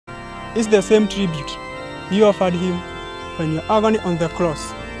is the same tribute you offered him when your agony on the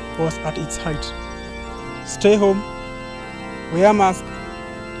cross was at its height. Stay home, wear a mask,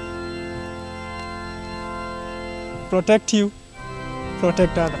 protect you,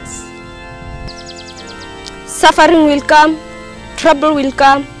 protect others. Suffering will come, trouble will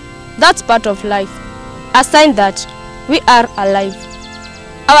come. That's part of life, a sign that we are alive.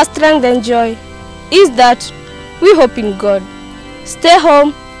 Our strength and joy is that we hope in God. Stay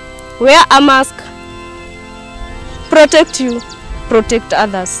home, wear a mask, protect you, protect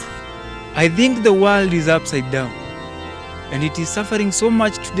others. I think the world is upside down, and it is suffering so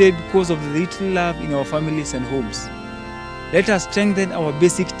much today because of the little love in our families and homes. Let us strengthen our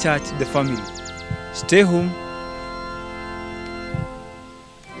basic church, the family. Stay home,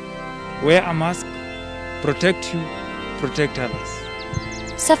 wear a mask, protect you, protect others.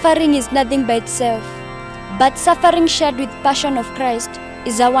 Suffering is nothing by itself, but suffering shared with passion of Christ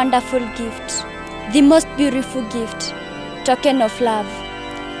is a wonderful gift, the most beautiful gift, token of love.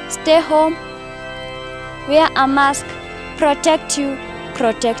 Stay home, wear a mask, protect you,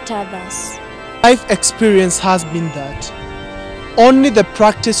 protect others. Life experience has been that only the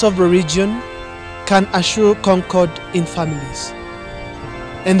practice of religion can assure concord in families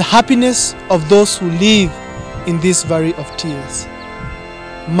and the happiness of those who live in this valley of tears.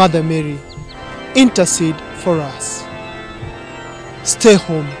 Mother Mary, intercede for us. Stay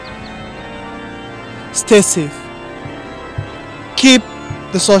home. Stay safe. Keep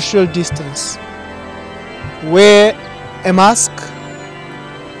the social distance. Wear a mask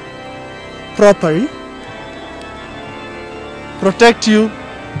properly. Protect you,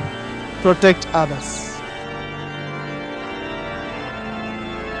 protect others.